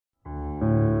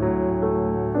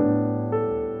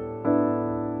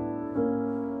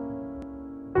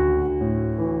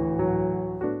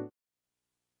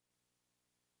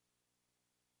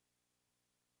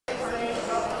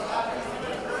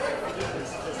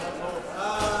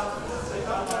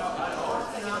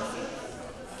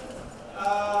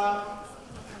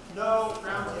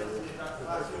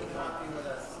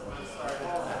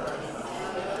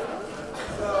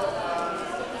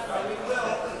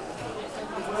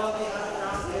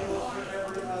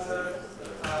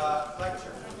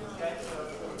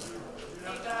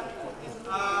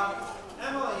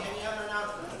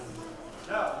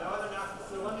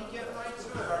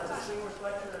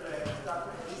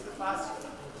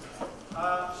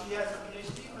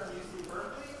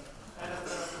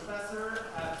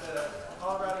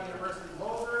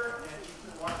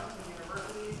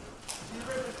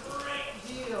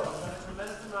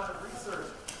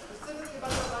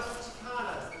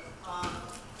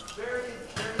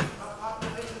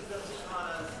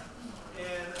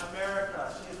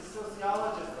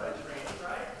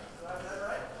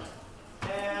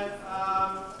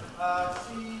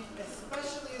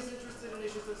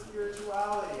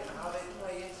spirituality and how they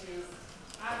play into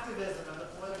activism and the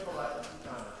political life of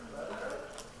Chicano.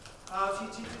 She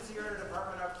teaches here in the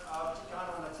Department of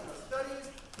Chicano and Latino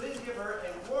Studies. Please give her a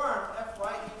warm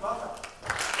FYE welcome.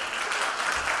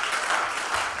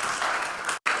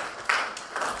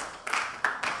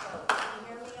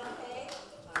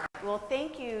 Well,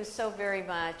 thank you so very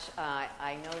much.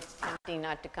 I know it's tempting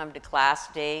not to come to class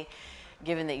today,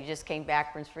 given that you just came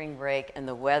back from spring break and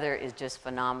the weather is just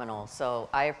phenomenal. So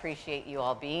I appreciate you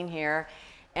all being here.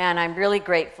 And I'm really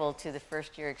grateful to the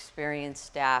first year experience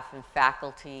staff and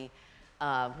faculty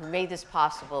who made this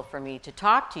possible for me to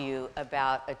talk to you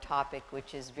about a topic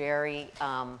which is very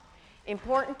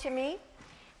important to me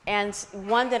and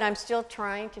one that I'm still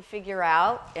trying to figure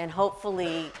out, and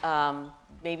hopefully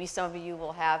maybe some of you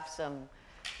will have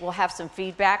some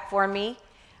feedback for me.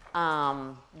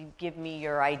 You give me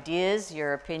your ideas,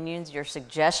 your opinions, your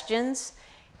suggestions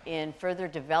in further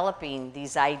developing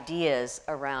these ideas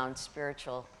around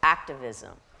spiritual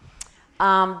activism.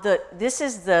 This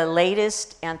is the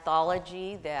latest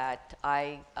anthology that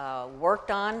I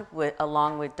worked on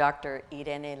along with Dr.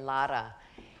 Irene Lara.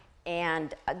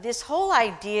 And this whole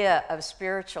idea of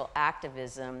spiritual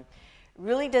activism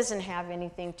really doesn't have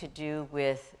anything to do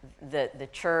with the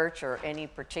church or any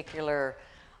particular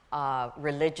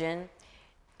religion.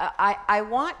 I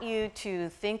want you to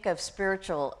think of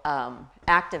spiritual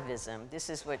activism. This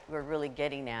is what we're really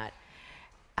getting at.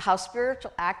 How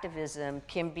spiritual activism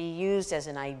can be used as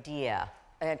an idea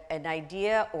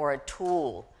or a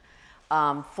tool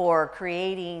for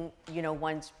creating,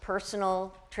 one's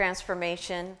personal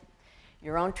transformation,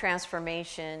 your own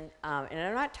transformation, and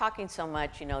I'm not talking so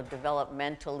much,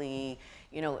 developmentally,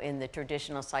 in the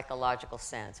traditional psychological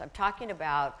sense. I'm talking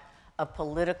about a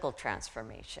political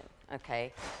transformation,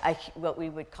 okay? What we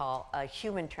would call a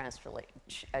human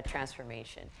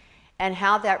transformation, and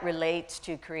how that relates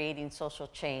to creating social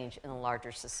change in a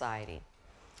larger society.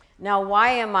 Now, why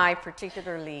am I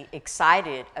particularly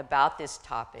excited about this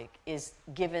topic is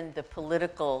given the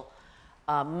political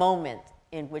moment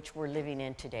in which we're living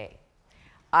in today.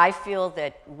 I feel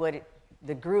that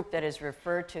the group that is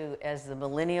referred to as the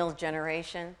millennial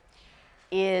generation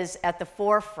is at the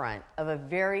forefront of a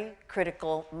very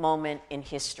critical moment in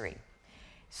history.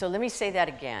 So let me say that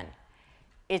again.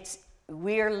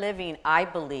 We are living, I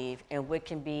believe, in what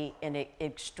can be an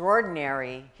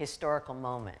extraordinary historical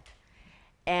moment.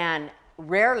 And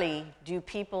rarely do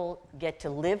people get to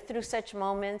live through such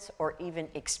moments or even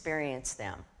experience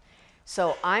them.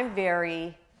 So I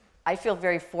feel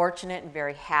very fortunate and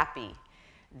very happy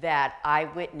that I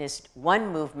witnessed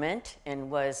one movement and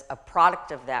was a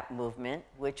product of that movement,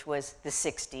 which was the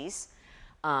 60s.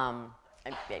 And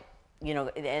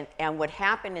what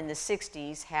happened in the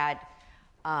 60s had,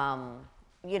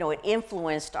 it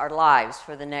influenced our lives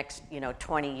for the next,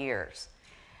 20 years.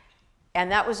 And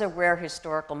that was a rare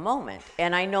historical moment.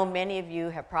 And I know many of you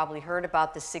have probably heard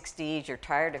about the 60s. You're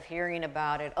tired of hearing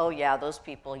about it. Oh, yeah, those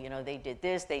people, they did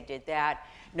this, they did that.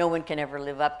 No one can ever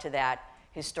live up to that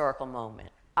historical moment.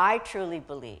 I truly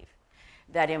believe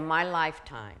that in my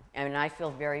lifetime, and I feel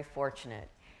very fortunate,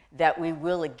 that we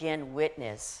will again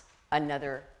witness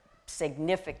another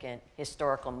significant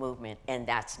historical movement, and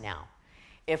that's now.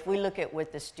 If we look at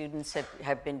what the students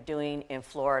have been doing in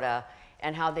Florida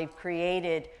and how they've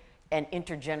created an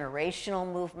intergenerational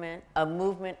movement, a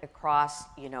movement across,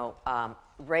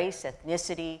 race,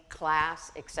 ethnicity,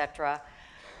 class, etc.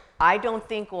 I don't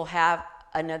think we'll have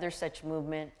another such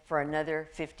movement for another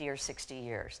 50 or 60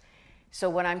 years. So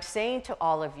what I'm saying to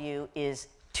all of you is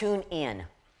tune in,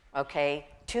 okay?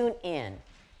 Tune in,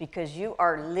 because you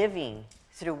are living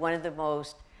through one of the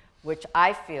most, which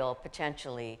I feel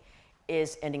potentially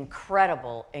is an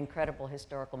incredible, incredible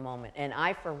historical moment. And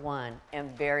I, for one,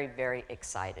 am very, very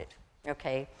excited.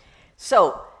 Okay,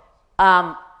 so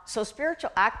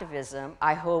spiritual activism,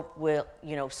 I hope will,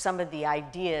 some of the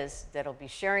ideas that I'll be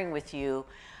sharing with you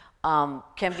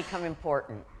can become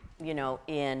important,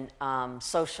 in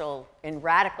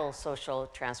radical social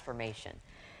transformation.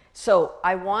 So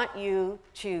I want you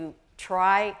to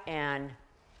try and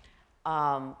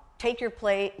take your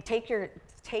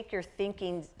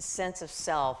thinking sense of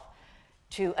self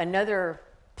to another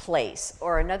place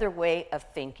or another way of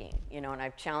thinking, and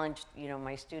I've challenged,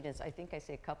 my students, I think I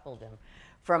say a couple of them,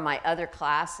 from my other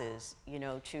classes,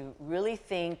 to really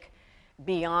think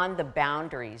beyond the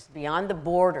boundaries, beyond the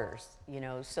borders,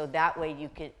 so that way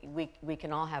we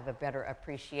can all have a better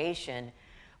appreciation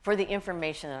for the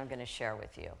information that I'm going to share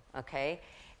with you, okay?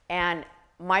 And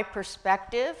my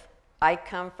perspective, I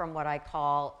come from what I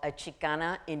call a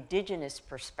Chicana indigenous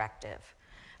perspective.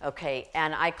 Okay,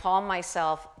 and I call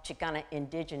myself Chicana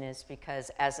indigenous because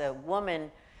as a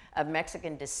woman of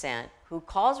Mexican descent who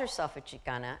calls herself a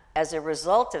Chicana as a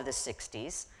result of the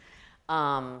 60s.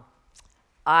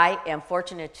 I am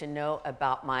fortunate to know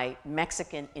about my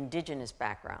Mexican indigenous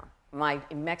background. My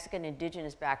Mexican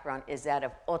indigenous background is that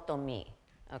of Otomi,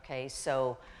 okay?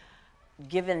 So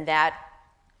given that,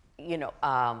 you know,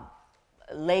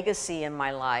 legacy in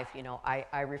my life, you know,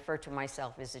 I refer to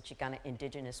myself as a Chicana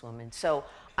indigenous woman. So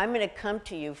I'm going to come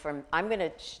to you from, I'm going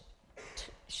to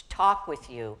talk with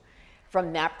you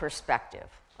from that perspective,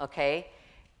 okay?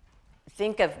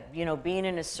 Think of, you know, being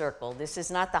in a circle. This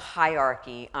is not the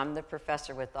hierarchy. I'm the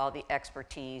professor with all the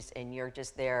expertise, and you're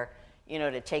just there, you know,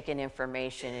 to take in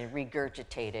information and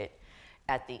regurgitate it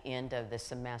at the end of the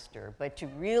semester. But to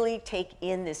really take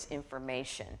in this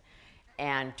information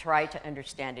and try to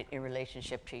understand it in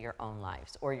relationship to your own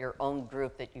lives or your own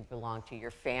group that you belong to,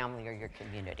 your family or your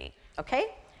community,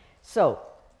 okay? So,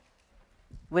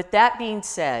 with that being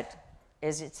said,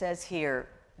 as it says here,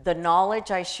 the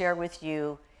knowledge I share with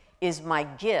you is my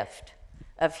gift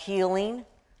of healing,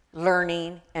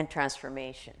 learning, and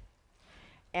transformation.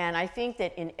 And I think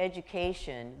that in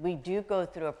education, we do go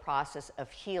through a process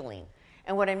of healing.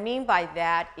 And what I mean by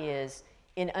that is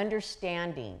in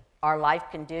understanding our life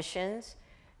conditions,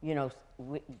 you know,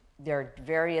 there are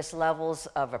various levels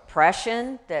of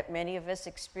oppression that many of us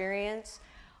experience,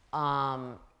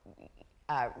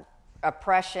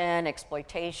 oppression,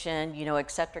 exploitation, you know, et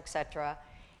cetera,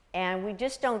 and we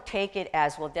just don't take it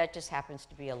as, well, that just happens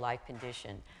to be a life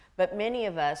condition. But many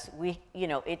of us, you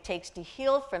know, it takes to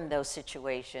heal from those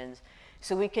situations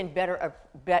so we can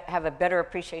have a better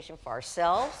appreciation for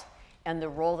ourselves and the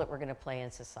role that we're going to play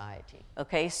in society.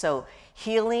 Okay, so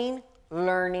healing,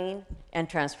 learning, and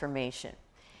transformation.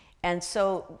 And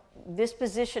so this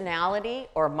positionality,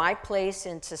 or my place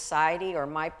in society, or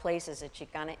my place as a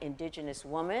Chicana indigenous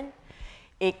woman,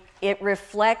 it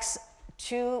reflects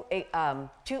two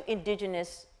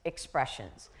indigenous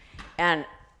expressions. And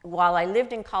while I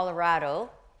lived in Colorado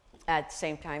at the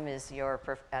same time as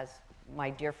my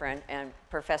dear friend and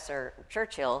Professor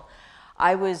Churchill,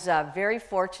 I was very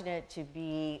fortunate to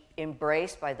be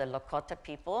embraced by the Lakota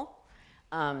people.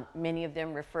 Many of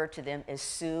them refer to them as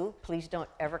Sioux. Please don't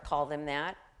ever call them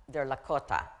that. They're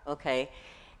Lakota, okay?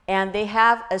 And they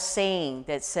have a saying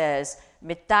that says,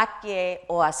 "Mitake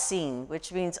o asin,"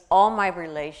 which means all my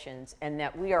relations, and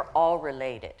that we are all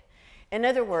related. In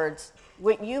other words,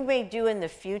 what you may do in the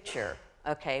future,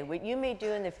 okay, what you may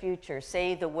do in the future,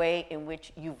 say the way in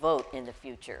which you vote in the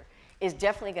future, is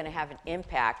definitely going to have an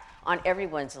impact on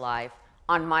everyone's life,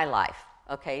 on my life,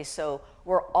 okay? So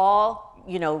we're all,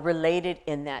 you know, related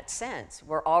in that sense.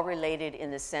 We're all related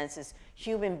in the sense as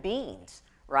human beings,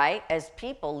 right? As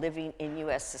people living in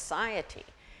U.S. society.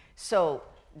 So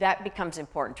that becomes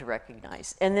important to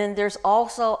recognize. And then there's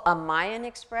also a Mayan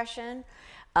expression,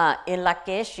 in la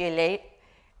que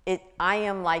I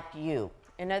am like you.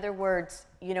 In other words,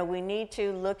 you know, we need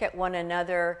to look at one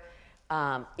another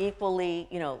equally,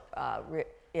 you know,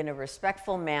 in a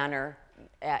respectful manner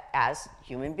as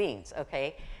human beings,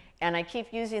 okay? And I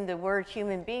keep using the word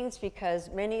human beings because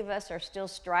many of us are still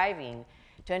striving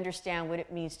to understand what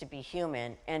it means to be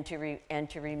human and to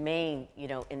remain, you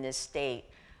know, in this state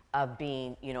of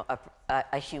being, you know,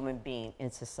 a human being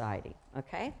in society,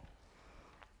 okay?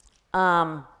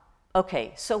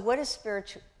 Okay, so what is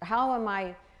how am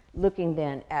I looking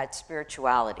then at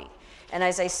spirituality? And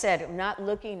as I said, I'm not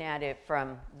looking at it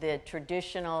from the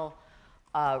traditional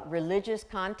religious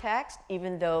context,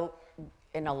 even though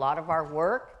in a lot of our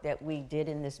work that we did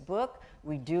in this book,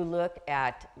 we do look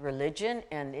at religion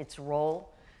and its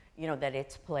role, you know, that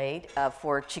it's played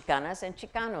for Chicanas and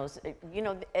Chicanos. You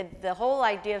know, the whole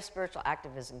idea of spiritual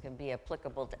activism can be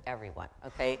applicable to everyone,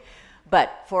 okay?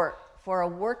 But for a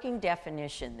working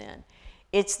definition then,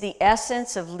 it's the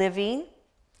essence of living,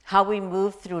 how we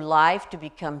move through life to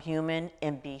become human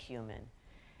and be human.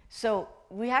 So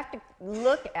we have to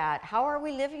look at how are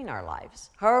we living our lives?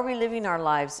 How are we living our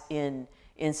lives in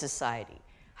society?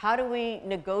 How do we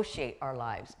negotiate our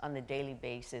lives on a daily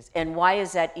basis? And why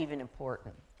is that even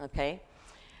important, okay?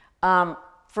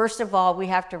 First of all, we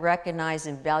have to recognize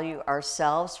and value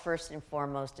ourselves first and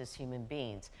foremost as human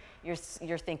beings.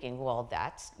 You're thinking, well,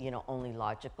 that's, you know, only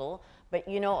logical. But,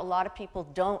 you know, a lot of people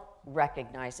don't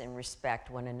recognize and respect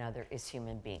one another as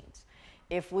human beings.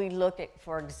 If we look at,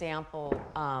 for example,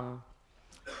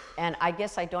 and I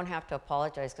guess I don't have to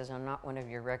apologize because I'm not one of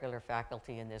your regular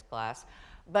faculty in this class,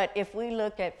 but if we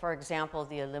look at, for example,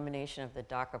 the elimination of the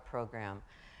DACA program,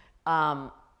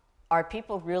 are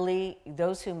people really,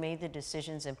 those who made the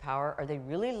decisions in power, are they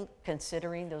really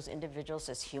considering those individuals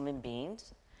as human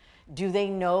beings? Do they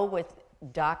know with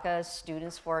DACA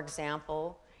students, for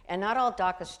example, And not all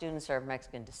DACA students are of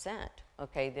Mexican descent,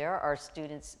 okay? There are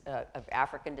students of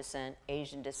African descent,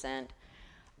 Asian descent.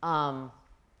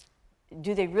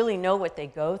 Do they really know what they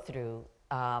go through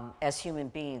as human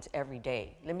beings every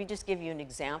day? Let me just give you an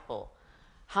example.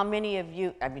 How many of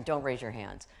you, I mean, don't raise your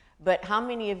hands, but how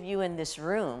many of you in this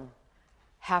room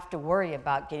have to worry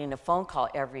about getting a phone call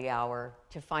every hour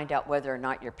to find out whether or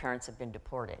not your parents have been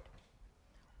deported,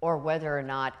 or whether or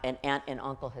not an aunt and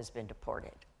uncle has been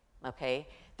deported, okay?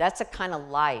 That's a kind of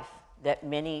life that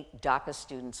many DACA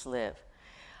students live.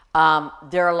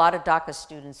 There are a lot of DACA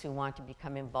students who want to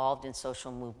become involved in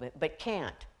social movement, but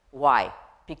can't. Why?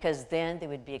 Because then they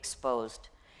would be exposed,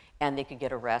 and they could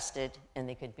get arrested, and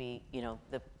they could be, you know,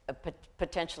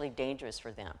 potentially dangerous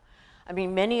for them. I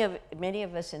mean, many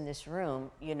of us in this room,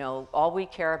 you know, all we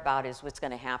care about is what's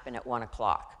going to happen at 1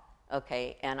 o'clock,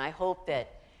 okay? And I hope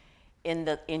that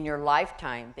in your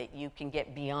lifetime that you can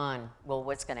get beyond, well,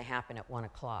 what's going to happen at 1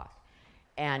 o'clock,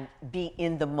 and be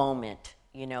in the moment,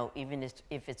 you know, even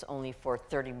if it's only for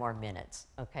 30 more minutes,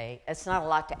 okay? It's not a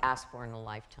lot to ask for in a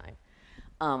lifetime,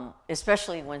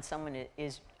 especially when someone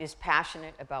is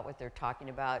passionate about what they're talking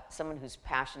about, someone who's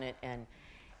passionate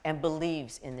and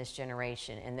believes in this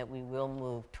generation, and that we will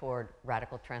move toward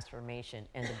radical transformation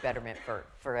and the betterment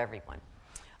for everyone.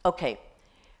 Okay,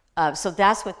 so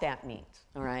that's what that means,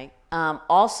 all right?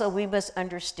 Also, we must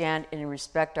understand and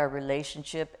respect our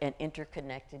relationship and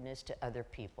interconnectedness to other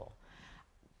people.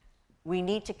 We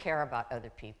need to care about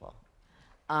other people.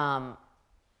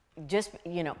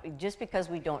 Just because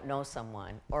we don't know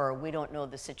someone, or we don't know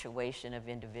the situation of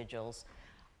individuals,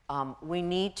 we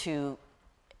need to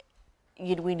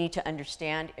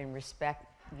understand and respect,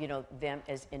 you know, them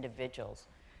as individuals.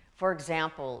 For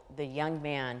example, the young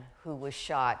man who was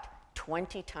shot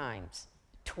 20 times,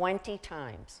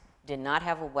 did not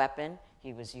have a weapon,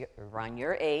 he was around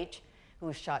your age, who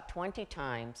was shot 20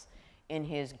 times in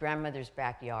his grandmother's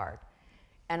backyard.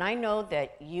 And I know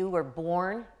that you were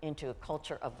born into a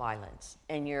culture of violence,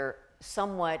 and you're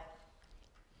somewhat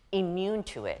immune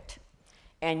to it,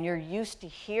 and you're used to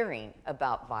hearing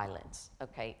about violence,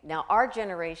 okay? Now, our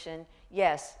generation,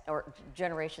 yes, or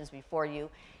generations before you,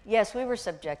 yes, we were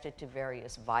subjected to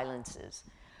various violences,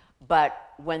 but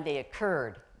when they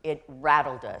occurred, it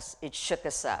rattled us, it shook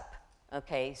us up,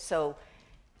 okay? So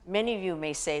many of you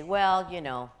may say, well, you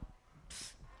know,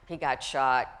 he got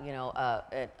shot, you know,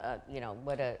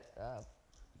 what a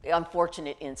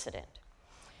unfortunate incident.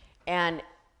 And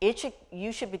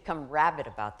you should become rabid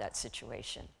about that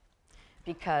situation,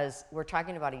 because we're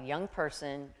talking about a young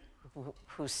person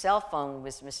whose cell phone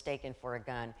was mistaken for a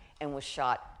gun and was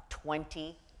shot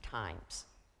 20 times,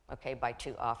 okay, by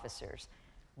 2 officers.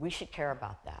 We should care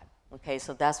about that, okay?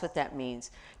 So that's what that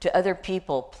means. To other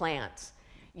people, plants.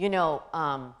 You know,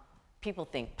 people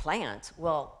think plants,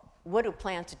 well, what do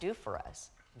plants do for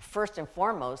us? First and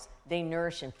foremost, they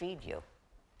nourish and feed you.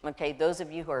 Okay, those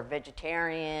of you who are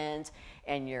vegetarians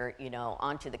and you're, you know,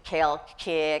 onto the kale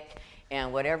kick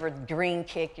and whatever green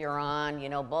kick you're on, you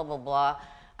know, blah, blah, blah.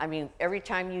 I mean, every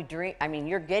time you drink, I mean,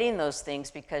 you're getting those things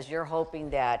because you're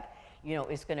hoping that, you know,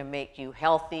 it's going to make you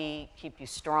healthy, keep you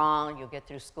strong, you'll get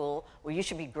through school. Well, you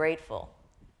should be grateful,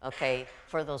 okay,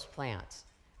 for those plants.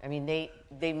 I mean,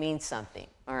 they mean something,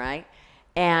 all right?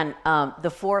 And the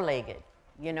four-legged,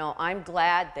 you know, I'm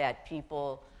glad that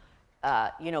people,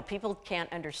 you know, people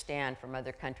can't understand from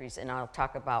other countries, and I'll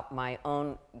talk about my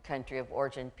own country of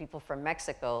origin. People from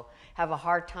Mexico have a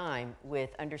hard time with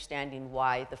understanding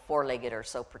why the four-legged are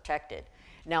so protected.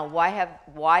 Now,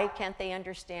 why can't they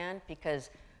understand?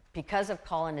 Because of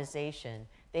colonization,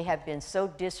 they have been so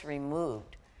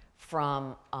disremoved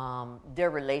from their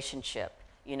relationship,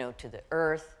 you know, to the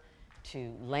earth,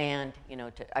 to land, you know,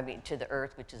 to the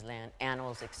earth, which is land,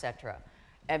 animals, etc.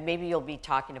 And maybe you'll be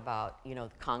talking about, you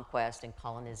know, conquest and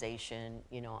colonization,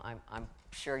 you know, I'm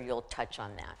sure you'll touch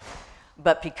on that.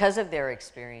 But because of their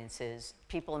experiences,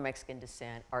 people of Mexican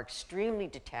descent are extremely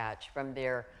detached from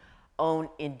their own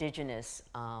indigenous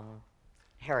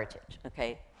heritage,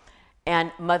 okay?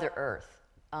 And Mother Earth.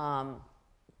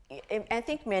 I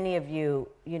think many of you,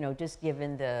 you know, just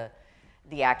given the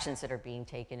actions that are being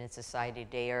taken in society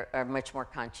today are much more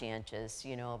conscientious,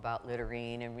 you know, about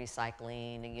littering and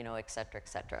recycling, and, you know, et cetera, et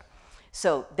cetera.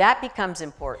 So that becomes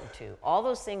important too. All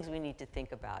those things we need to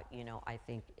think about, you know, I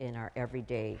think in our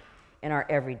everyday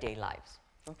lives,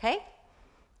 okay?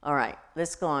 All right,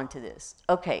 let's go on to this.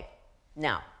 Okay,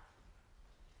 now,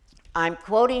 I'm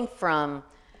quoting from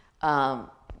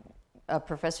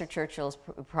Professor Churchill's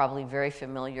probably very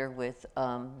familiar with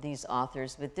these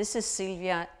authors, but this is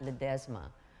Silvia Ledesma,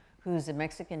 who's a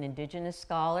Mexican indigenous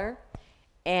scholar.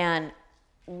 And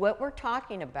what we're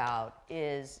talking about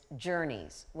is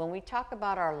journeys. When we talk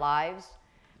about our lives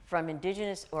from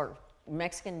indigenous or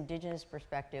Mexican indigenous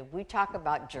perspective, we talk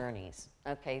about journeys,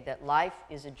 okay? That life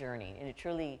is a journey, and it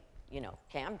truly,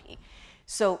 can be.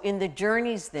 So in the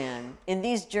journeys then, in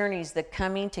these journeys, the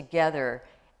coming together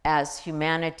as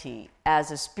humanity,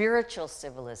 as a spiritual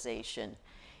civilization,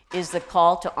 is the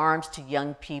call to arms to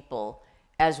young people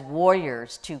as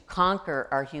warriors to conquer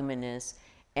our humanness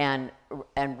and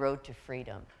road to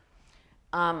freedom.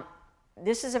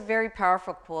 This is a very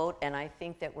powerful quote, and I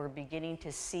think that we're beginning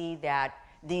to see that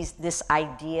this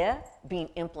idea being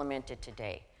implemented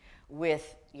today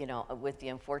with the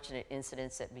unfortunate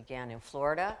incidents that began in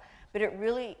Florida. But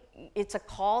it's a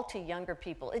call to younger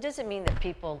people. It doesn't mean that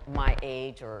people my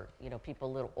age or people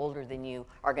a little older than you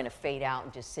are going to fade out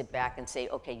and just sit back and say,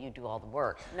 okay, you do all the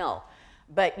work. No,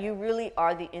 but you really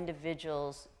are the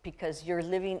individuals, because you're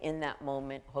living in that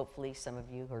moment. Hopefully some of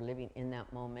you who are living in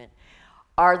that moment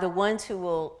are the ones who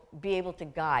will be able to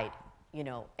guide,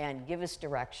 and give us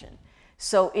direction.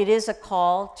 So it is a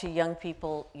call to young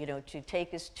people, to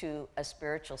take us to a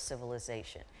spiritual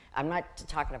civilization. I'm not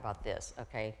talking about this,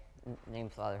 okay? Name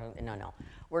fatherhood, no.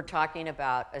 We're talking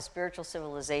about a spiritual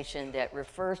civilization that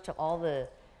refers to all the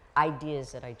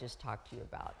ideas that I just talked to you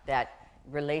about. That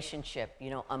relationship,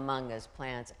 among us,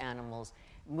 plants, animals,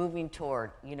 moving toward,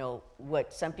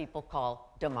 what some people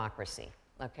call democracy,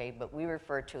 okay? But we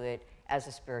refer to it as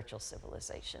a spiritual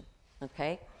civilization,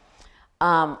 okay?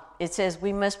 It says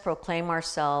we must proclaim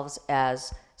ourselves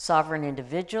as sovereign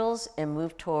individuals and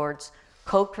move towards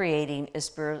co-creating a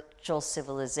spiritual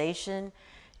civilization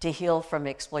to heal from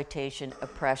exploitation,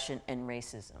 oppression, and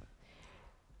racism.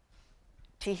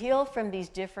 To heal from these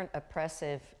different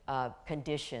oppressive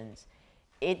conditions,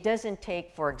 it doesn't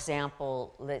take, for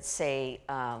example, let's say,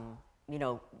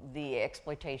 the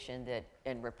exploitation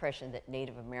and repression that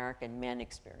Native American men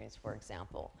experience, for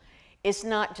example. It's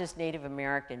not just Native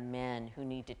American men who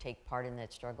need to take part in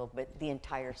that struggle, but the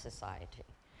entire society.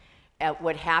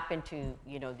 What happened to,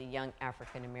 the young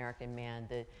African American man,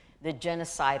 the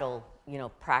genocidal,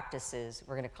 practices,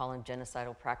 we're going to call them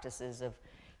genocidal practices of,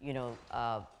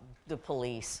 the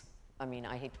police. I mean,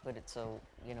 I hate to put it so,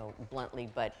 bluntly,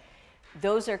 but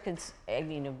those are,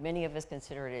 many of us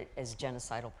consider it as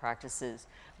genocidal practices,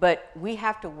 but we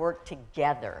have to work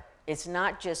together. It's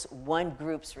not just one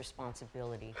group's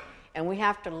responsibility. And we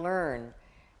have to learn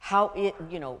how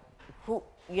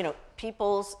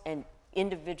people's and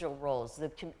individual roles.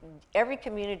 Every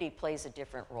community plays a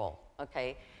different role,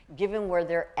 okay? Given where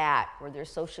they're at, where they're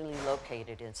socially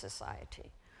located in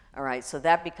society. All right, so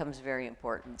that becomes very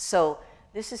important. So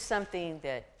this is something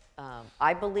that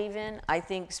I believe in. I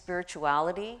think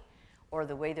spirituality, or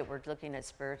the way that we're looking at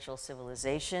spiritual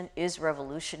civilization, is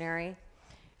revolutionary,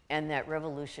 and that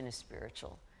revolution is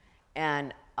spiritual.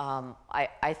 And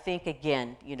I think,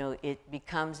 again, it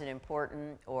becomes an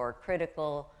important or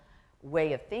critical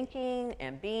way of thinking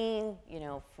and being,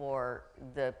 for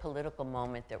the political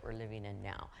moment that we're living in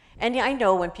now. And I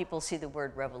know when people see the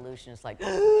word revolution, it's like,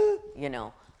 right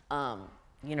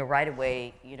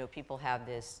away, people have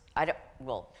this,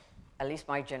 at least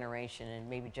my generation and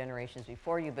maybe generations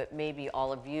before you, but maybe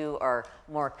all of you are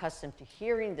more accustomed to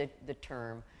hearing the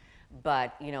term,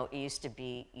 but, it used to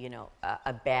be,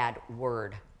 a bad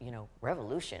word,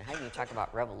 revolution. How do you talk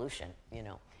about revolution,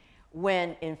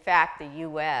 When, in fact, the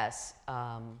U.S.,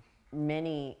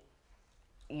 many,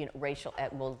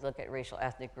 we'll look at racial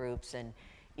ethnic groups and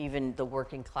even the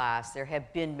working class, there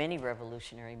have been many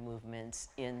revolutionary movements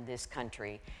in this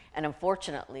country. And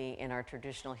unfortunately, in our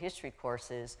traditional history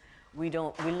courses, we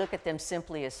look at them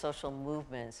simply as social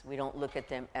movements. We don't look at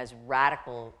them as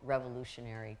radical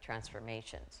revolutionary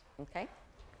transformations, okay?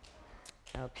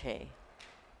 Okay.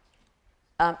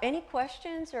 Any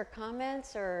questions or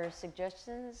comments or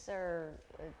suggestions or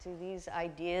to these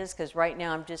ideas? Because right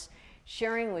now I'm just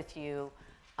sharing with you,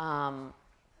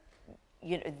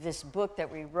 this book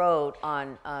that we wrote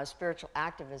on spiritual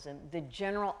activism, the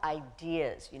general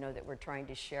ideas, that we're trying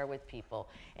to share with people.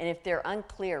 And if they're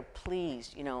unclear,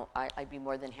 please, I'd be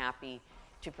more than happy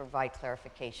to provide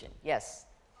clarification. Yes?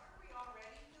 Aren't we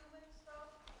already humans,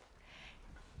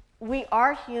 though? We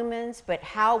are humans, but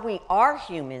how we are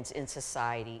humans in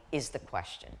society is the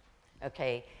question,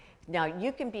 okay? Now,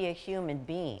 you can be a human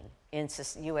being in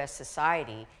U.S.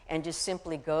 society and just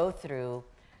simply go through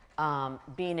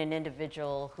being an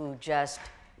individual who just,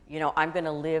 I'm going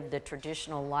to live the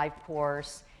traditional life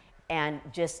course and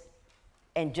just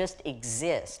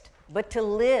exist. But to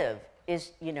live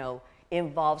is,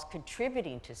 involves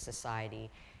contributing to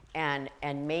society and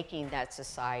making that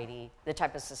society the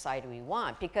type of society we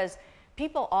want. Because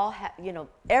people all have,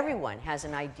 everyone has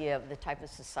an idea of the type of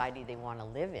society they want to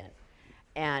live in.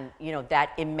 And,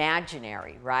 that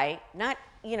imaginary, right? Not,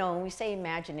 when we say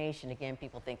imagination, again,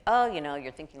 people think, oh,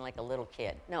 you're thinking like a little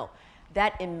kid. No,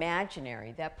 that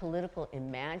imaginary, that political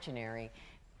imaginary,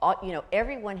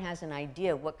 everyone has an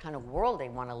idea of what kind of world they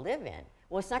want to live in.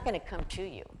 Well, it's not going to come to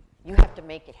you. You have to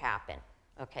make it happen,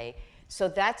 okay? So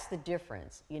that's the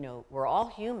difference. We're all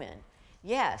human,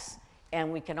 yes,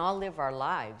 and we can all live our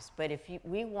lives, but if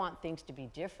we want things to be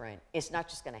different, it's not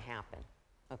just going to happen.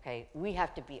 Okay, we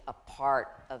have to be a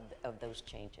part of those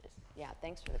changes. Yeah,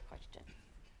 thanks for the question.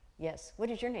 Yes, what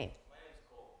is your name? My name is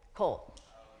Cole. Cole.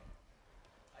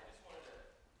 I just wanted to,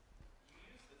 you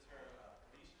used the term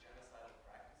police genocidal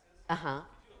practices. Uh-huh.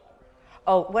 Could you elaborate on that?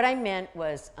 Oh, what I meant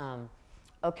was,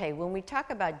 okay, when we talk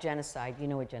about genocide, you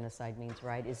know what genocide means,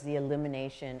 right? Is the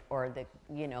elimination or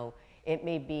it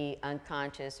may be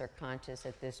unconscious or conscious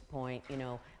at this point,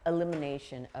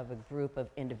 elimination of a group of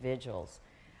individuals.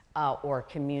 Or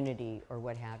community or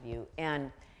what have you. And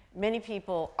many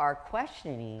people are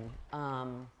questioning,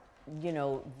 many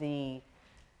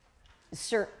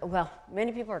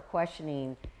people are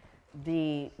questioning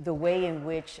the way in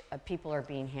which people are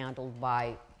being handled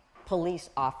by police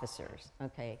officers,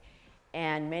 okay?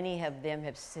 And many of them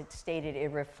have stated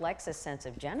it reflects a sense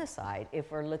of genocide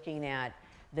if we're looking at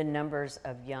the numbers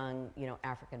of young,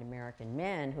 African-American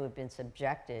men who have been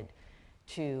subjected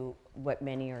to what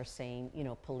many are saying,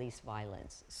 police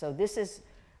violence. So this is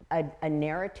a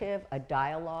narrative, a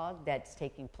dialogue that's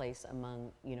taking place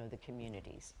among, the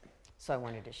communities. So I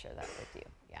wanted to share that with you.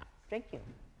 Yeah, thank you.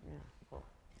 Yeah, cool.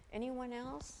 Anyone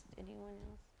else? Anyone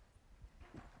else?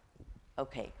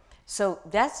 Okay, so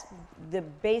that's the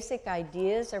basic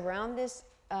ideas around this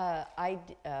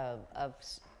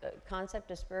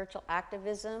concept of spiritual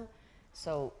activism.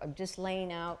 So I'm just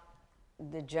laying out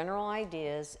the general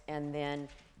ideas, and then,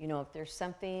 if there's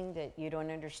something that you don't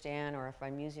understand, or if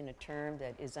I'm using a term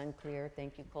that is unclear,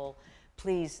 thank you, Cole,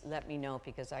 please let me know,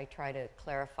 because I try to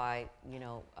clarify,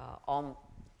 all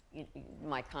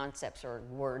my concepts or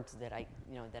words that I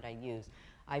use.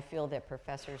 I feel that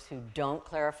professors who don't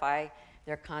clarify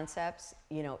their concepts,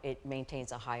 it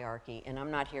maintains a hierarchy, and I'm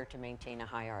not here to maintain a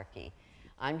hierarchy.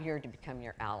 I'm here to become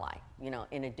your ally.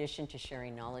 In addition to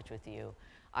sharing knowledge with you,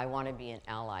 I want to be an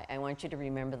ally. I want you to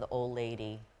remember the old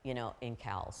lady, in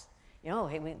CALS. Hey,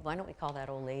 why don't we call that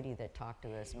old lady that talked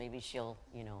to us? Maybe she'll,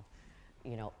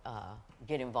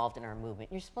 get involved in our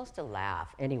movement. You're supposed to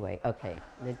laugh. Anyway, okay,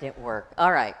 that didn't work.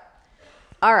 All right.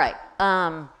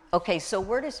 Okay, so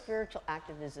where does spiritual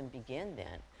activism begin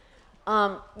then?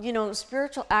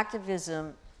 Spiritual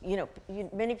activism,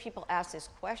 many people ask this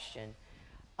question,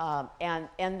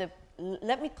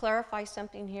 let me clarify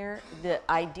something here. The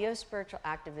idea of spiritual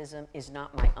activism is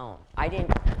not my own. I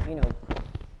didn't,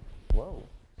 whoa.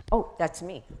 Oh, that's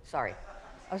me. Sorry.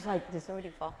 I was like, did somebody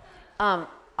fall?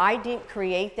 I didn't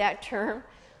create that term.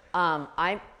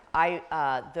 The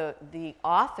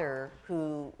author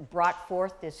who brought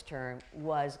forth this term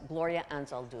was Gloria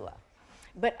Anzaldúa.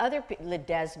 But other people,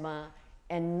 Ledesma,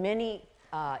 and many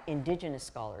indigenous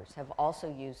scholars have also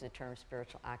used the term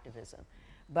spiritual activism.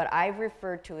 But I've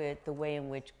referred to it the way in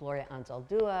which Gloria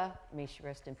Anzaldúa, may she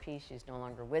rest in peace, she's no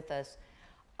longer with us.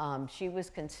 She was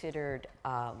considered,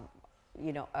 a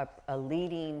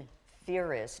leading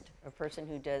theorist, a person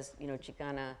who does,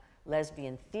 Chicana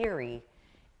lesbian theory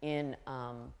in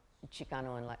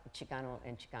Chicano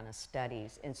and Chicana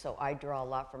studies. And so I draw a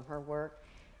lot from her work,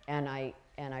 and I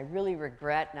really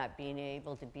regret not being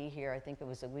able to be here. I think it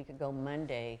was a week ago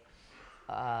Monday.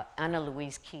 Ana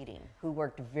Louise Keating, who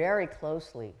worked very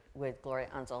closely with Gloria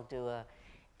Anzaldúa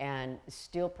and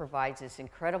still provides this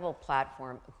incredible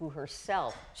platform, who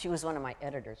herself, she was one of my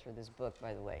editors for this book,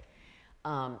 by the way,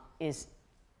 is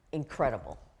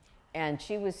incredible. And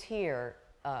she was here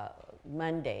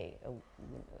Monday, a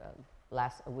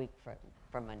week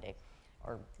from Monday,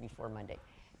 or before Monday.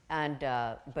 And,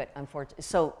 but unfortunately,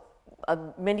 so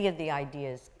many of the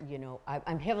ideas,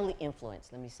 I'm heavily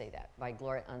influenced, let me say that, by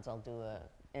Gloria Anzaldúa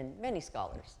and many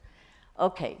scholars.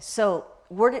 Okay, so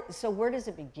where does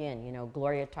it begin?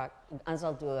 Gloria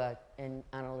Anzaldúa and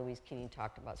Ana Louise Keating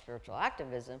talked about spiritual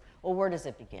activism. Well, where does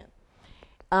it begin?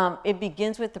 It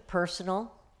begins with the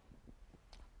personal.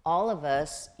 All of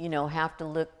us, have to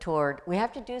look toward, we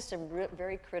have to do some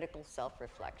very critical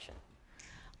self-reflection.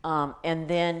 And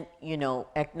then,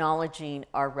 acknowledging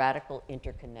our radical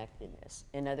interconnectedness.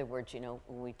 In other words, when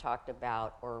we talked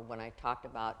about, or when I talked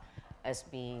about us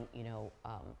being,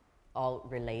 all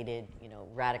related,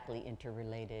 radically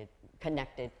interrelated,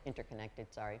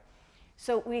 interconnected, sorry.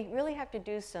 So we really have to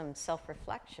do some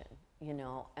self-reflection,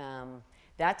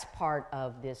 that's part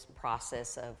of this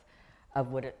process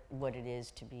of what it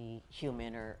is to be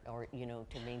human, or you know,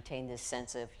 to maintain this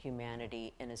sense of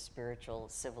humanity in a spiritual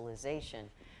civilization.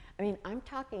 I mean, I'm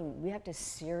talking, we have to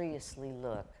seriously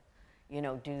look, you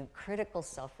know, do critical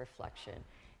self-reflection.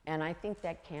 And I think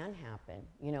that can happen,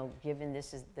 you know, given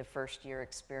this is the first year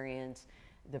experience,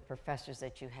 the professors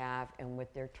that you have and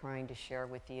what they're trying to share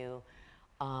with you.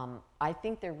 I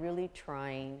think they're really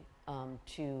trying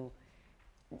to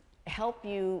help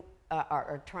you,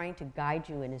 are trying to guide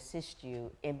you and assist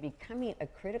you in becoming a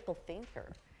critical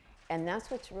thinker. And that's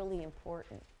what's really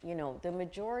important. You know, the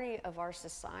majority of our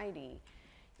society,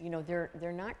 you know,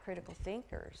 they're not critical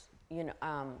thinkers.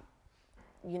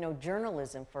 You know,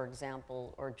 journalism, for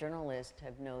example, or journalists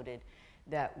have noted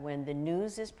that when the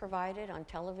news is provided on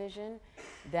television,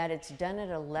 that it's done at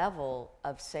a level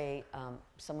of, say,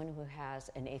 someone who has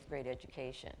an 8th grade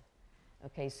education.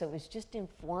 Okay, so it's just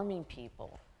informing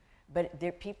people. But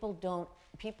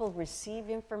people receive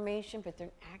information, but they're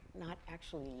not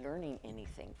actually learning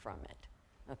anything from it.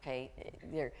 Okay,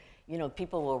 you know,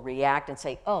 people will react and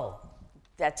say, oh,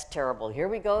 that's terrible, here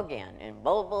we go again, and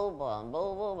blah, blah, blah, and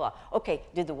blah, blah, blah. Okay,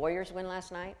 did the Warriors win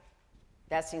last night?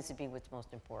 That seems to be what's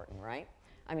most important, right?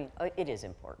 I mean, it is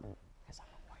important, because I'm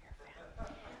a Warrior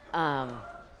fan.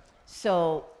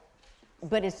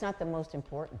 But it's not the most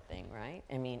important thing, right?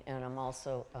 I mean, and I'm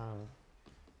also,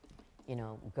 you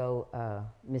know, go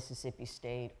Mississippi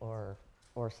State or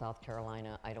South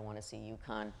Carolina. I don't want to see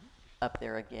UConn up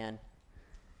there again.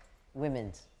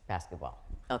 Women's basketball.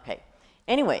 Okay.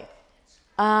 Anyway,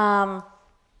 now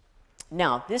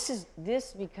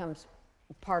this becomes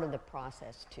part of the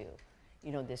process too.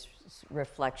 You know, this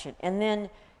reflection. And then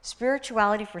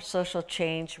spirituality for social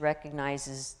change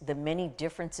recognizes the many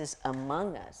differences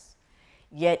among us,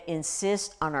 yet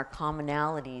insists on our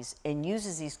commonalities and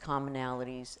uses these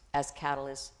commonalities as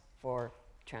catalysts for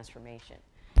transformation.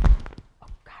 Oh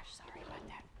gosh, sorry about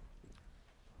that.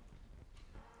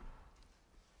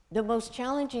 The most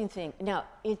challenging thing, now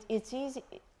it's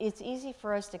easy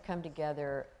for us to come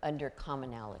together under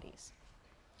commonalities.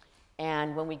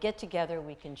 And when we get together,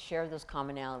 we can share those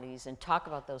commonalities and talk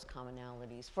about those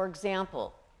commonalities. For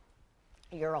example,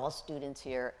 you're all students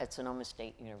here at Sonoma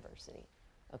State University.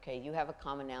 Okay, you have a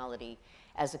commonality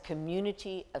as a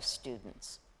community of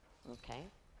students, okay?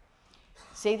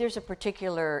 Say there's a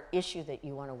particular issue that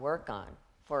you want to work on.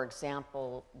 For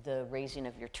example, the raising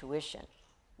of your tuition,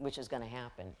 which is going to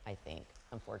happen, I think,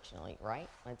 unfortunately, right?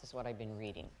 That's what I've been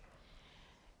reading.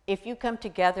 If you come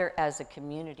together as a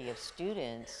community of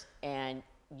students and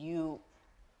you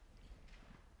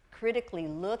critically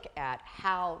look at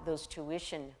how those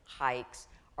tuition hikes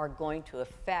are going to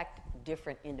affect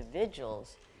different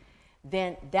individuals,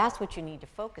 then that's what you need to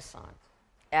focus on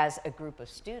as a group of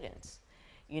students.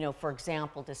 You know, for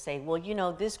example, to say, well, you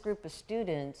know, this group of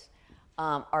students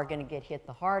are going to get hit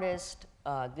the hardest.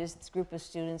 This group of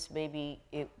students, maybe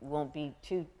it won't be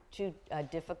too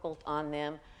difficult on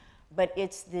them. But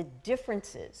it's the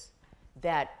differences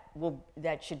that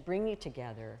should bring you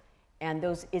together, and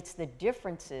it's the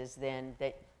differences then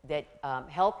that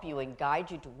help you and guide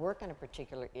you to work on a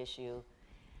particular issue.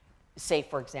 Say,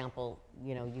 for example,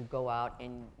 you know, you go out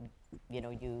and you know,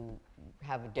 you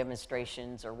have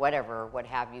demonstrations or whatever, what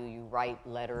have you. You write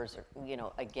letters, or you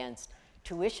know, against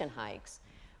tuition hikes.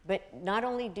 But not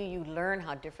only do you learn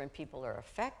how different people are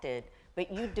affected,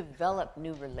 but you develop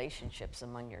new relationships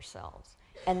among yourselves.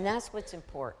 And that's what's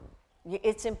important.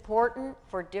 It's important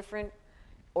for different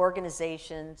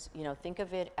organizations. You know, think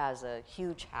of it as a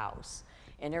huge house,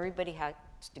 and everybody has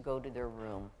to go to their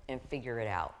room and figure it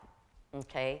out,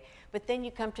 okay? But then you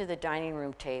come to the dining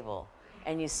room table,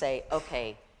 and you say,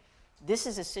 okay, this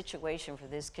is a situation for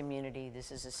this community,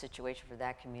 this is a situation for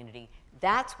that community.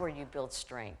 That's where you build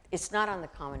strength. It's not on the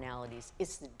commonalities,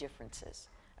 it's the differences,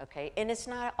 okay? And it's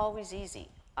not always easy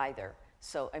either.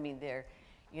 So, I mean,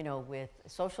 you know, with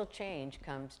social change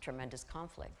comes tremendous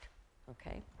conflict,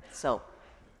 okay? So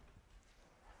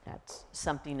that's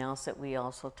something else that we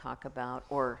also talk about,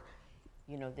 or,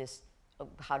 you know, this,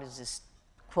 how does this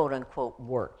quote unquote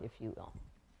work, if you will.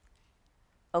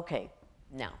 Okay,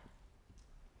 now,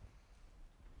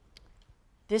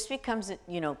 this becomes,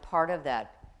 you know, part of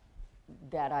that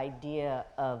idea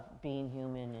of being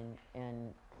human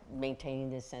and maintaining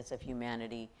this sense of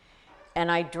humanity.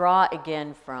 And I draw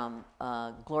again from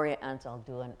Gloria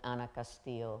Anzaldúa and Ana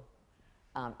Castillo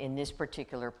in this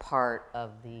particular part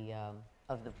of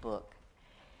the book.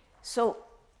 So,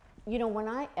 you know, when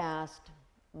I asked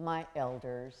my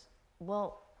elders,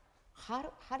 well, how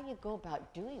do you go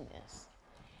about doing this?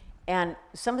 And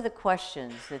some of the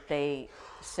questions that they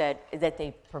said, that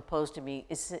they proposed to me,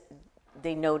 is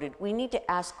they noted, we need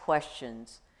to ask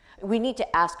questions. We need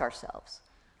to ask ourselves,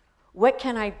 what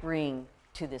can I bring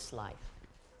to this life?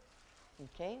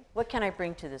 Okay? What can I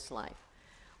bring to this life?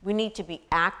 We need to be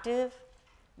active,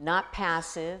 not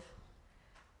passive,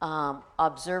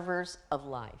 observers of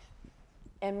life.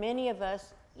 And many of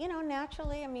us, you know,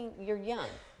 naturally, I mean, you're young.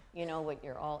 You know what,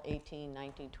 you're all 18,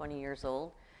 19, 20 years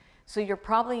old. So you're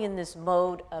probably in this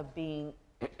mode of being,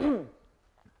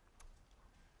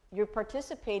 you're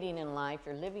participating in life,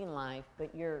 you're living life,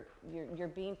 but you're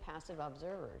being passive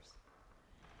observers.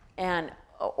 And,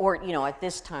 or, you know, at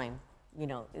this time, you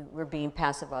know, we're being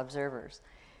passive observers.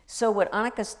 So what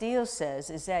Ana Castillo says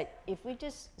is that if we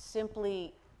just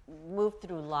simply move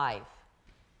through life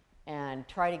and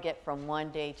try to get from one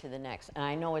day to the next, and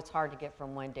I know it's hard to get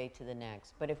from one day to the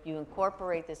next, but if you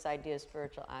incorporate this idea of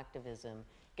spiritual activism,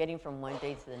 getting from one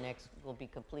day to the next will be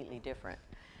completely different.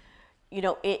 You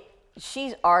know,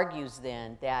 she argues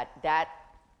then that that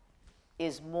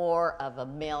is more of a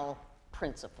male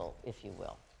principle, if you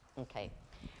will, okay,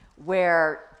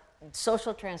 where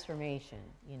social transformation,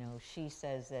 you know, she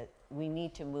says that we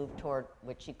need to move toward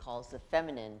what she calls the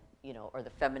feminine, you know, or the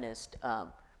feminist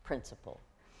principle,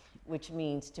 which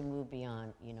means to move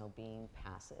beyond, you know, being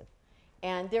passive.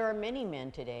 And there are many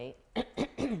men today,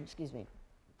 excuse me,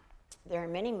 there are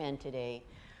many men today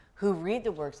who read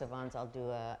the works of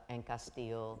Anzaldúa and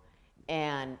Castillo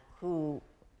and who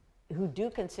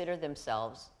do consider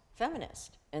themselves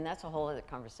feminist. And that's a whole other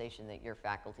conversation that your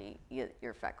faculty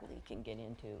can get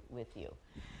into with you.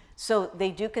 So they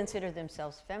do consider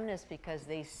themselves feminists because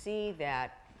they see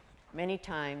that many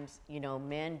times, you know,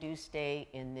 men do stay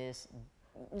in this,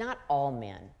 not all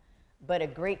men, but a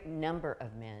great number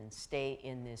of men stay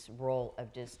in this role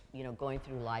of just, you know, going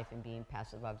through life and being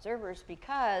passive observers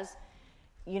because,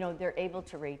 you know, they're able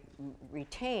to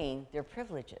retain their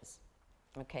privileges.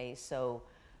 Okay, so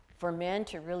for men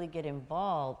to really get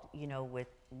involved, you know,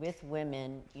 with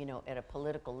women, you know, at a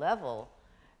political level,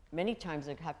 many times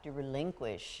they have to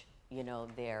relinquish, you know,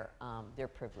 their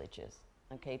privileges,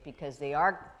 okay, because they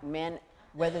are men,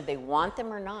 whether they want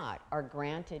them or not, are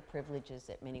granted privileges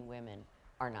that many women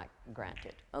are not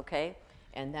granted, okay?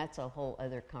 And that's a whole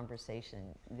other conversation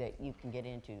that you can get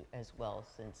into as well,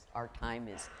 since our time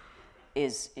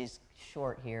is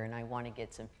short here, and I want to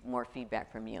get some more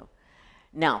feedback from you.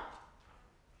 Now,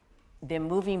 then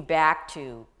moving back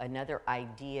to another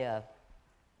idea,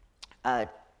 a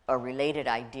related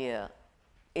idea,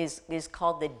 is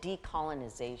called the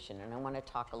decolonization, and I want to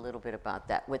talk a little bit about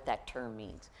that, what that term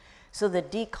means. So the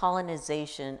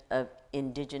decolonization of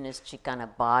indigenous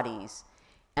Chicana bodies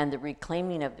and the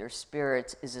reclaiming of their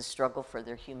spirits is a struggle for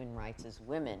their human rights as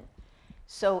women.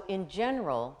 So in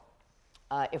general,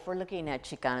 if we're looking at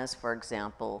Chicanas, for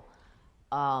example,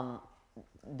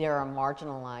 they're a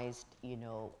marginalized, you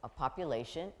know, a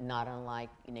population, not unlike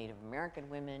Native American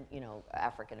women, you know,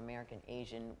 African American,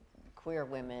 Asian, queer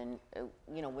women,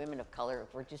 you know, women of color,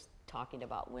 if we're just talking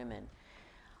about women.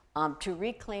 To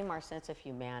reclaim our sense of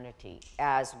humanity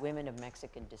as women of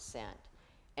Mexican descent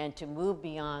and to move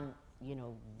beyond, you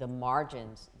know, the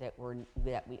margins that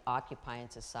we occupy in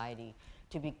society,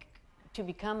 to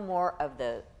become more of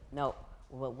the, no,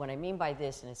 what I mean by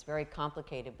this, and it's very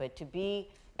complicated, but to be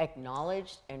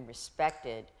acknowledged and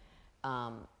respected,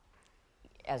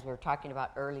 as we were talking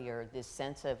about earlier, this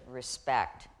sense of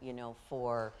respect, you know,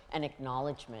 for an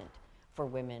acknowledgement for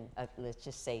women, let's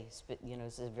just say, you know,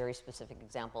 this is a very specific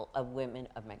example of women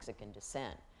of Mexican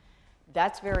descent.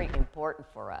 That's very important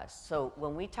for us. So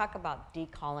when we talk about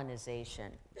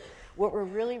decolonization, what we're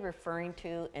really referring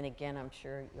to, and again, I'm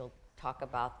sure you'll talk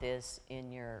about this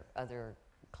in your other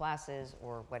classes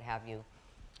or what have you,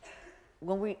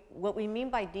 what we mean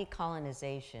by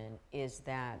decolonization is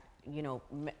that, you know,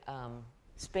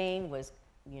 Spain was,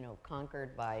 you know,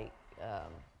 conquered by,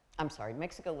 I'm sorry,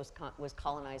 Mexico was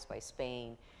colonized by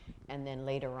Spain, and then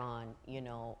later on, you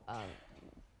know,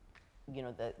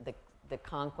 the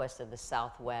conquest of the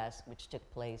Southwest, which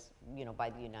took place, you know,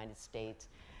 by the United States.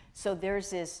 So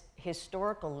there's this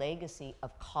historical legacy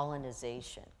of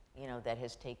colonization, you know, that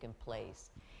has taken place.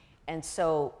 And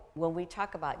so when we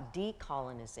talk about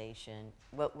decolonization,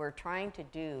 what we're trying to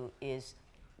do is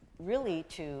really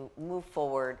to move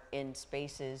forward in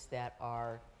spaces that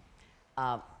are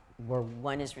where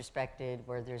one is respected,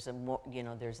 where there's a more, you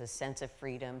know, there's a sense of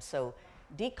freedom. So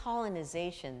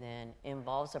decolonization then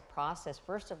involves a process,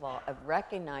 first of all, of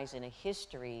recognizing a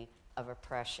history of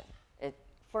oppression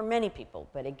for many people.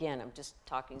 But again, I'm just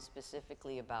talking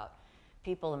specifically about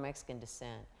people of Mexican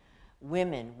descent.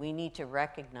 Women, we need to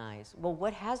recognize, well,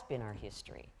 what has been our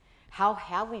history? How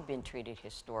have we been treated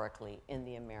historically in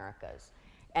the Americas?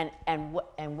 And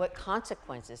what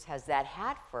consequences has that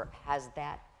had for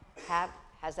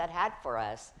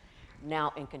us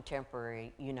now in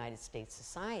contemporary United States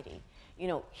society? You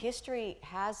know, history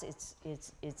has its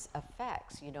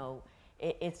effects. You know,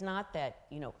 it's not that,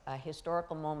 you know, a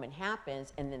historical moment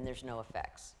happens and then there's no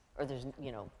effects, or there's,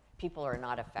 you know, people are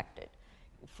not affected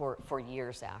for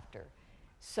years after.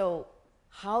 So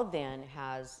how then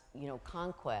has, you know,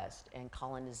 conquest and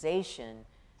colonization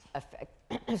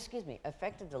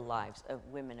affected the lives of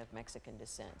women of Mexican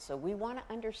descent? So we want to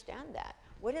understand that.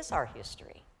 What is our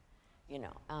history? You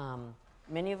know,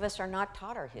 many of us are not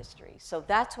taught our history. So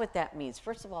that's what that means.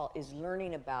 First of all, is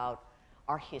learning about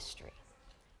our history.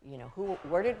 You know,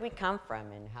 where did we come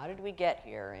from, and how did we get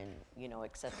here, and, you know,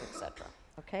 et cetera, et cetera.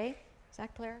 Okay? Is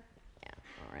that clear? Yeah,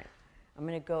 all right. I'm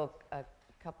going to go a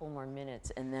couple more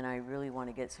minutes, and then I really want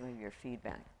to get some of your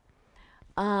feedback.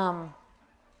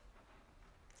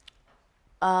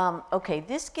 Okay,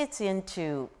 this gets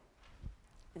into,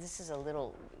 this is a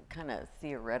little kind of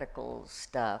theoretical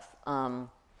stuff,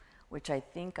 which I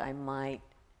think I might,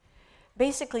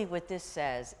 basically what this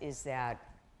says is that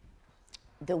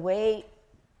the way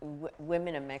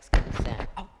women of Mexican descent,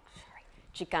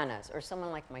 Chicanas, or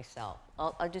someone like myself,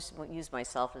 I'll just use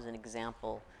myself as an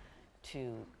example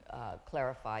to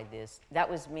clarify this. That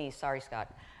was me, sorry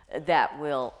Scott, that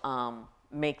will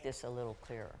make this a little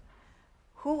clearer.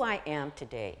 Who I am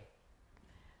today,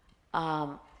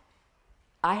 I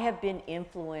have been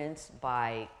influenced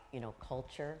by, you know,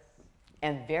 culture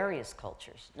and various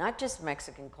cultures, not just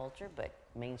Mexican culture, but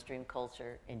mainstream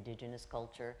culture, indigenous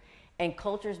culture, and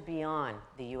cultures beyond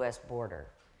the US border.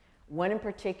 One in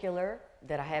particular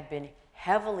that I have been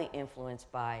heavily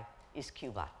influenced by is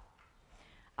Cuba.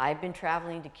 I've been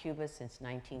traveling to Cuba since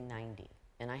 1990,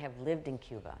 and I have lived in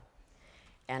Cuba.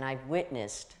 And I've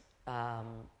witnessed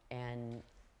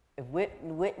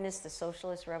witnessed the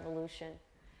socialist revolution.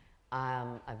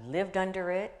 I've lived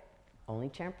under it, only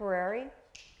temporary,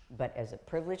 but as a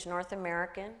privileged North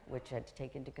American, which I had to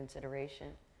take into consideration.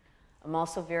 I'm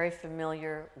also very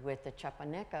familiar with the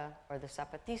Chiapaneca, or the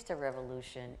Zapatista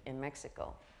revolution in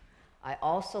Mexico. I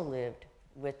also lived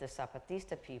with the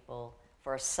Zapatista people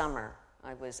for a summer.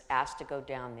 I was asked to go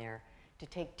down there to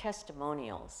take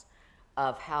testimonials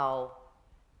of how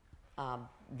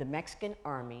the Mexican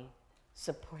army,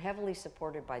 heavily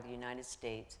supported by the United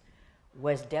States,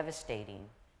 was devastating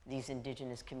these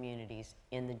indigenous communities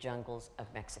in the jungles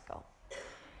of Mexico.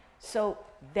 So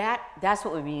that's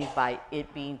what we mean by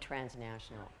it being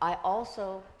transnational. I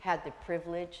also had the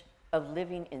privilege of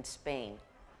living in Spain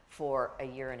for a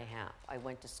year and a half. I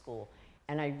went to school,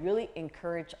 and I really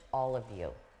encourage all of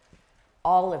you,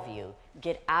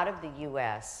 get out of the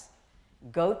US,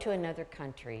 go to another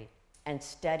country, and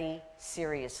study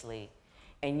seriously,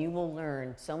 and you will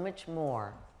learn so much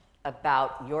more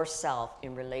about yourself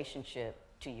in relationship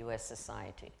to US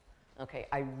society. Okay,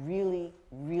 I really,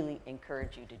 really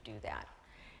encourage you to do that.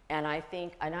 And I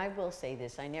think, and I will say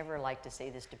this, I never like to say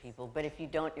this to people, but if you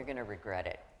don't, you're gonna regret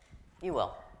it. You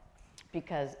will.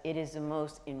 Because it is the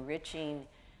most enriching,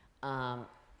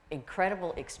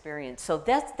 incredible experience. So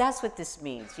that's what this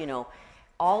means, you know.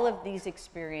 All of these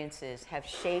experiences have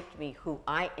shaped me who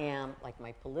I am, like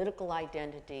my political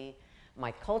identity,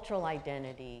 my cultural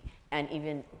identity, and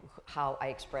even how I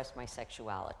express my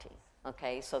sexuality.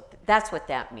 Okay, so that's what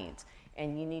that means,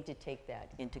 and you need to take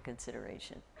that into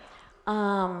consideration.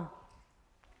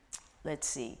 Let's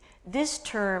see. This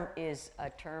term is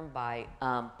a term by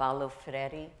Paulo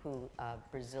Freire, who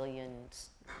Brazilian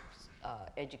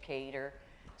educator,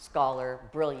 scholar,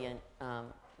 brilliant.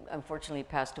 Unfortunately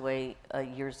passed away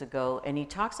years ago, and he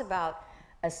talks about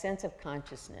a sense of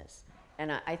consciousness.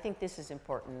 And I think this is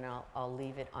important, and I'll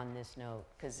leave it on this note,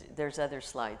 because there's other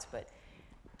slides, but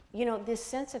you know, this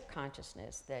sense of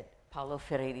consciousness that Paulo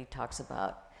Freire talks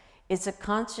about, it's a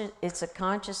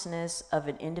consciousness of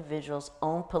an individual's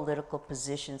own political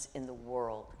positions in the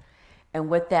world, and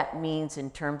what that means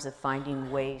in terms of finding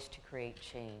ways to create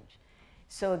change.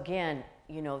 So again,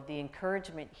 you know, the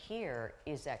encouragement here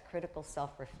is that critical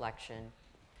self-reflection,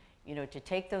 you know, to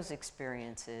take those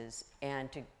experiences and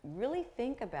to really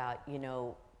think about, you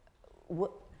know,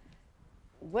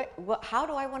 how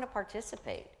do I want to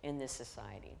participate in this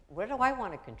society? Where do I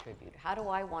want to contribute? How do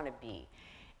I want to be?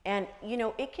 And, you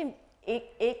know,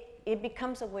 it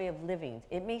becomes a way of living.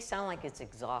 It may sound like it's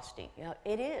exhausting. You know,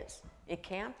 it is. It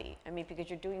can be. I mean, because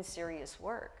you're doing serious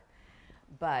work.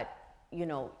 But, you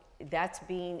know, that's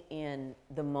being in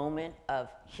the moment of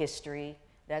history.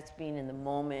 That's being in the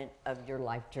moment of your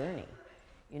life journey.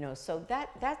 You know, so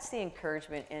that's the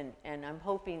encouragement, and I'm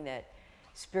hoping that,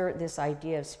 this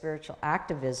idea of spiritual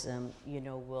activism,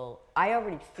 I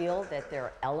already feel that there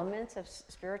are elements of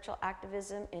spiritual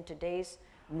activism in today's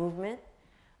movement,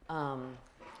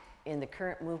 in the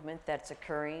current movement that's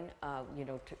occurring,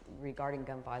 regarding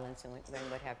gun violence and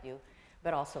what have you,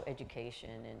 but also education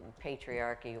and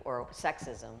patriarchy or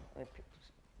sexism.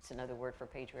 It's another word for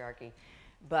patriarchy.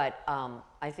 But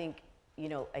I think,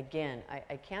 again,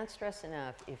 I can't stress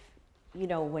enough if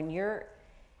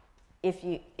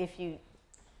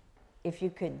you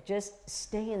could just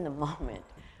stay in the moment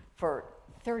for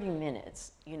 30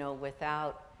 minutes,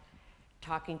 without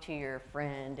talking to your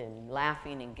friend and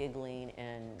laughing and giggling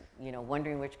and,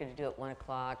 wondering what you're going to do at 1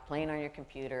 o'clock, playing on your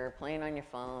computer, playing on your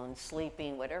phone,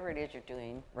 sleeping, whatever it is you're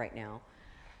doing right now.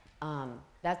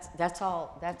 That's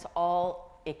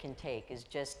all it can take is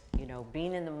just,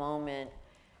 being in the moment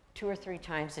 2 or 3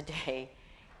 times a day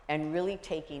and really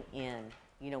taking in,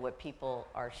 what people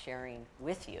are sharing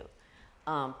with you.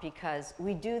 Because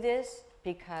we do this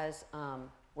because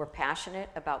we're passionate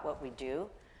about what we do.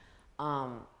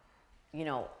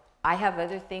 I have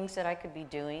other things that I could be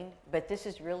doing, but this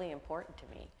is really important to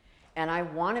me. And I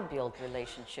want to build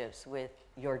relationships with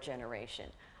your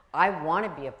generation. I want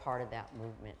to be a part of that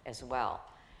movement as well.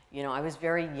 I was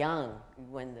very young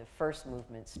when the first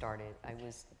movement started. I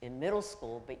was in middle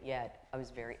school, but yet I was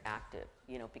very active,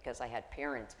 because I had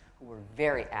parents who were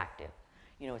very active,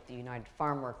 with the United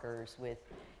Farm Workers, with,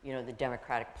 the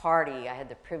Democratic Party. I had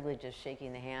the privilege of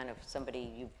shaking the hand of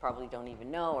somebody you probably don't even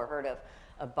know or heard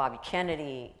of Bobby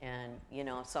Kennedy. And,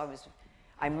 so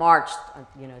I marched, to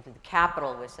the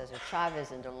Capitol with Cesar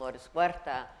Chavez and Dolores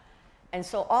Huerta. And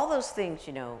so all those things,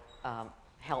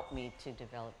 helped me to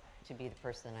develop, to be the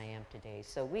person I am today.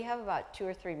 So we have about 2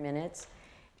 or 3 minutes,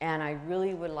 and I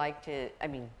really would like to,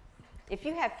 if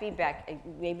you have feedback,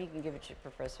 maybe you can give it to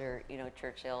Professor,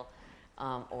 Churchill,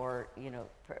 or,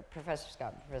 Professor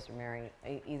Scott, Professor Mary,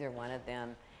 either one of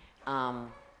them.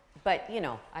 But,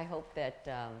 I hope that,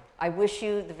 I wish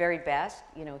you the very best,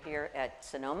 here at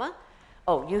Sonoma.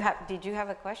 Oh, did you have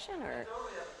a question, or? I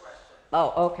totally have a question.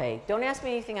 Oh, okay. Don't ask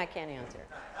me anything I can't answer.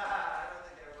 I don't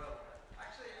think I will.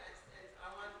 Actually,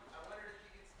 I wondered if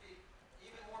you could speak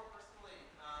even more personally,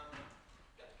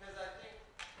 because I think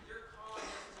you're calling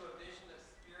us to a vision of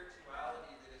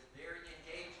spirituality that is very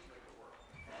engaged with the world,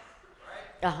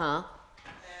 right? Uh-huh.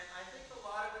 And I think a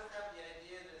lot of us have the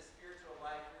idea that a spiritual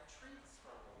life retreats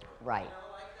from the world. Right.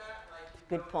 Like that? Like you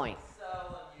Good go point. to a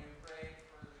cell and you pray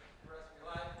for the rest of your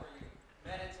life, or you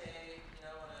meditate,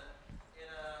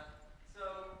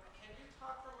 so can you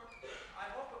talk from I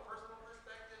hope a personal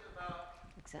perspective about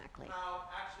Exactly. how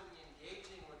actually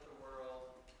engaging with the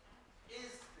world is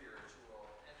spiritual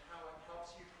and how it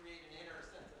helps you create an inner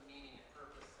sense of meaning and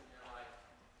purpose in your life?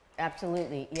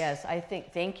 Absolutely, yes.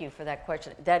 Thank you for that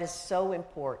question. That is so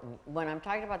important. When I'm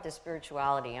talking about this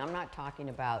spirituality, I'm not talking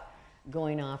about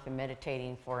going off and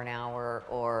meditating for an hour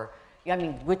or,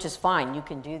 which is fine, you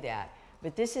can do that.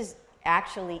 But this is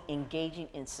actually engaging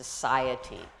in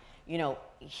society.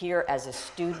 Here as a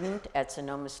student at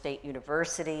Sonoma State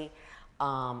University,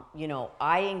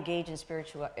 I engage in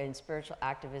spiritual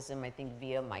activism, I think,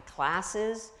 via my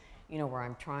classes, where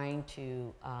I'm trying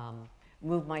to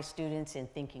move my students in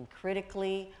thinking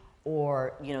critically,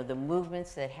 or, the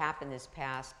movements that happened this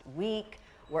past week.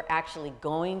 We're actually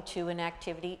going to an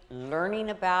activity, learning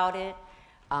about it,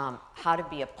 how to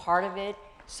be a part of it.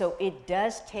 So it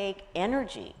does take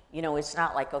energy. It's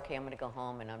not like, okay, I'm going to go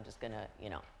home and I'm just going to,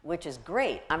 which is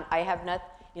great. I have not,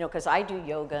 because I do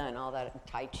yoga and all that,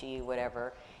 Tai Chi,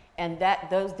 whatever. And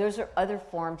those are other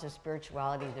forms of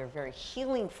spirituality. They're very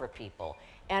healing for people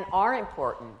and are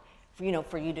important,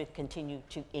 for you to continue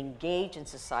to engage in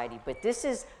society. But this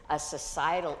is a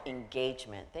societal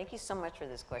engagement. Thank you so much for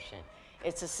this question.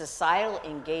 It's a societal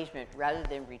engagement rather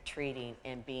than retreating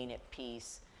and being at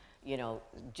peace,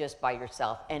 just by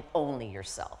yourself and only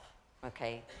yourself.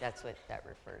 Okay, that's what that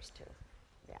refers to.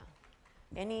 Yeah.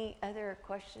 Any other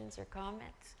questions or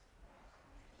comments?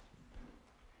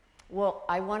 Well,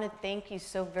 I want to thank you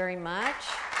so very much.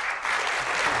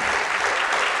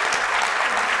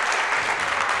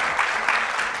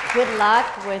 Good luck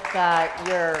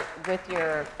with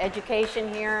your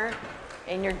education here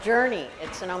and your journey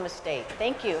at Sonoma State.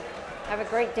 Thank you. Have a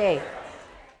great day.